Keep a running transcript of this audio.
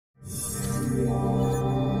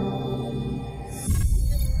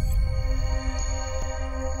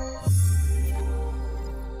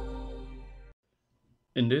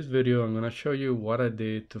In this video, I'm going to show you what I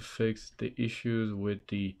did to fix the issues with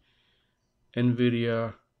the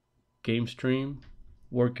Nvidia Gamestream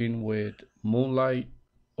working with Moonlight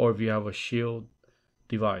or if you have a Shield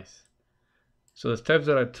device. So the steps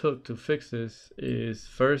that I took to fix this is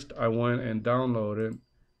first I went and downloaded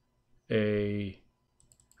a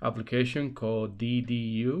application called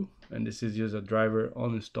DDU, and this is just a driver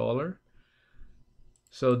uninstaller.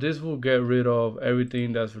 So this will get rid of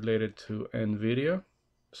everything that's related to Nvidia.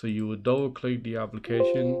 So you would double click the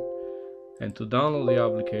application, and to download the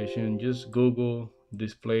application just Google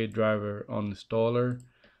display driver uninstaller.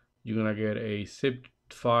 You're gonna get a zip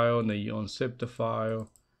file, and then you unzip the file,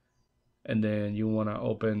 and then you want to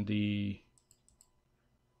open the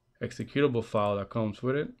executable file that comes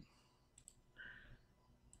with it.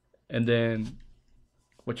 And then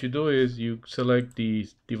what you do is you select the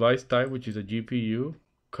device type, which is a GPU.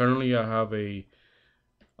 Currently I have a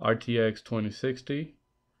RTX 2060.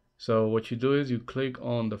 So what you do is you click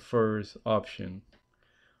on the first option.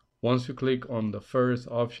 Once you click on the first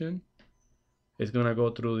option, it's gonna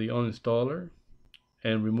go through the uninstaller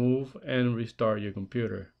and remove and restart your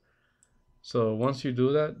computer. So once you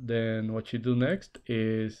do that, then what you do next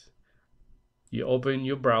is you open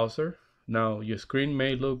your browser. Now your screen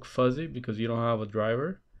may look fuzzy because you don't have a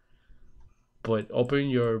driver, but open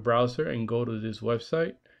your browser and go to this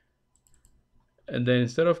website. And then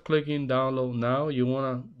instead of clicking download now, you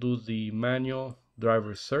want to do the manual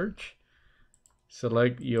driver search.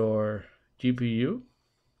 Select your GPU,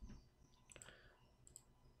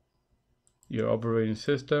 your operating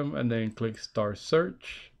system, and then click start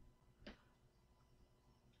search.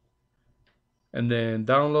 And then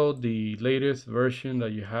download the latest version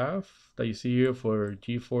that you have, that you see here for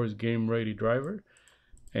GeForce Game Ready driver,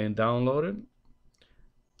 and download it.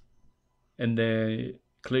 And then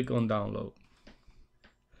click on download.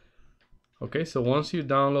 Okay, so once you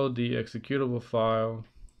download the executable file,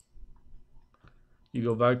 you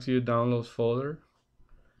go back to your downloads folder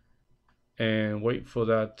and wait for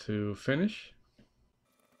that to finish.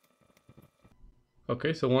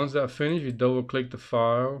 Okay, so once that finishes, you double click the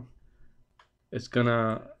file. It's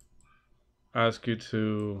gonna ask you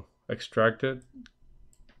to extract it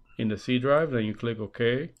in the C drive, then you click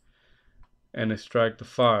OK and extract the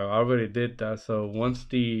file. I already did that. So once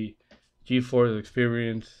the GeForce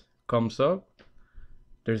experience comes up,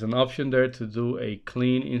 there's an option there to do a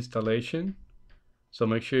clean installation. So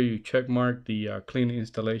make sure you check mark the clean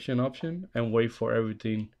installation option and wait for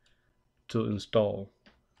everything to install.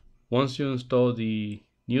 Once you install the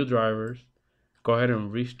new drivers, go ahead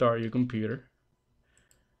and restart your computer.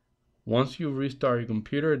 Once you restart your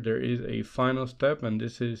computer, there is a final step, and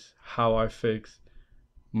this is how I fix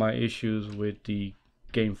my issues with the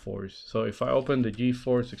GameForce. So if I open the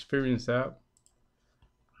GeForce Experience app,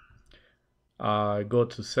 I go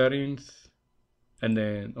to settings, and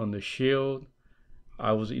then on the Shield,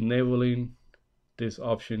 I was enabling this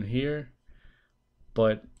option here.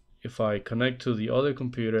 But if I connect to the other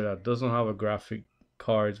computer that doesn't have a graphic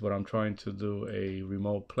cards, but I'm trying to do a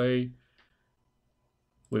remote play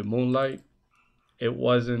with Moonlight, it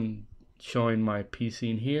wasn't showing my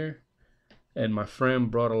PC in here, and my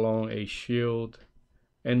friend brought along a Shield,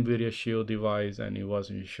 Nvidia Shield device, and it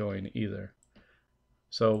wasn't showing either.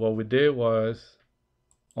 So what we did was,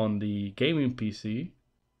 on the gaming PC,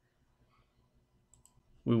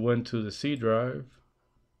 we went to the C drive,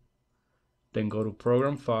 then go to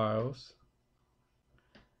Program Files,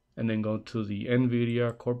 and then go to the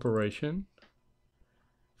Nvidia Corporation.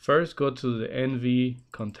 First, go to the NV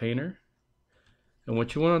container. And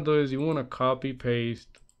what you want to do is you want to copy paste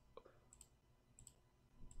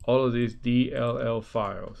all of these DLL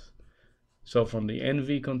files. So from the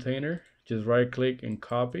NV container, just right click and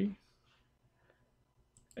copy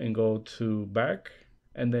and go to back.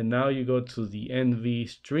 And then now you go to the NV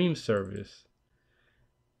stream service.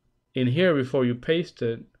 In here, before you paste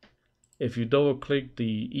it, if you double click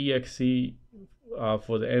the exe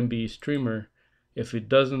for the NV streamer, if it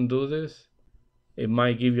doesn't do this, it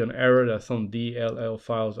might give you an error that some DLL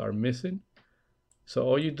files are missing. So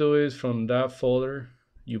all you do is from that folder,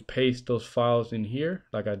 you paste those files in here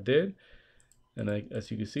like I did. And as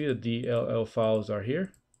you can see, the DLL files are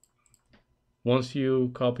here. Once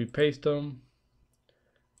you copy paste them,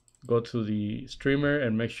 go to the streamer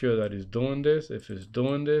and make sure that it's doing this. If it's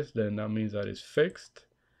doing this, then that means that it's fixed.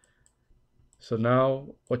 So now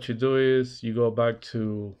what you do is you go back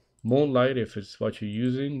to Moonlight if it's what you're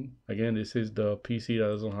using. Again, this is the PC that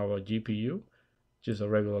doesn't have a GPU, just a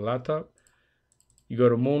regular laptop. You go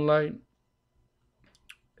to Moonlight.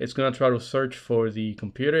 It's gonna try to search for the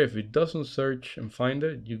computer. If it doesn't search and find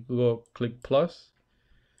it, you go click plus.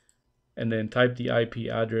 and then type the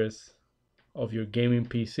IP address of your gaming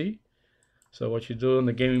PC. So what you do on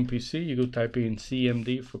the gaming PC, you go type in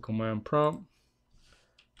cmd for command prompt,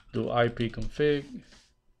 do ipconfig.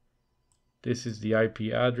 This is the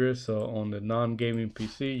IP address. So on the non-gaming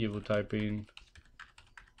PC, you will type in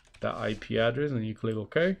the IP address and you click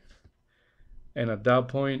OK. And at that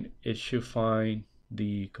point, it should find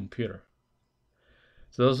the computer.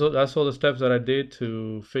 So that's all the steps that I did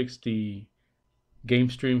to fix the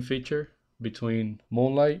Gamestream feature between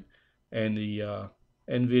Moonlight and the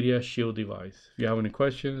Nvidia Shield device. If you have any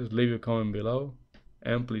questions, leave a comment below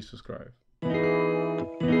and please subscribe.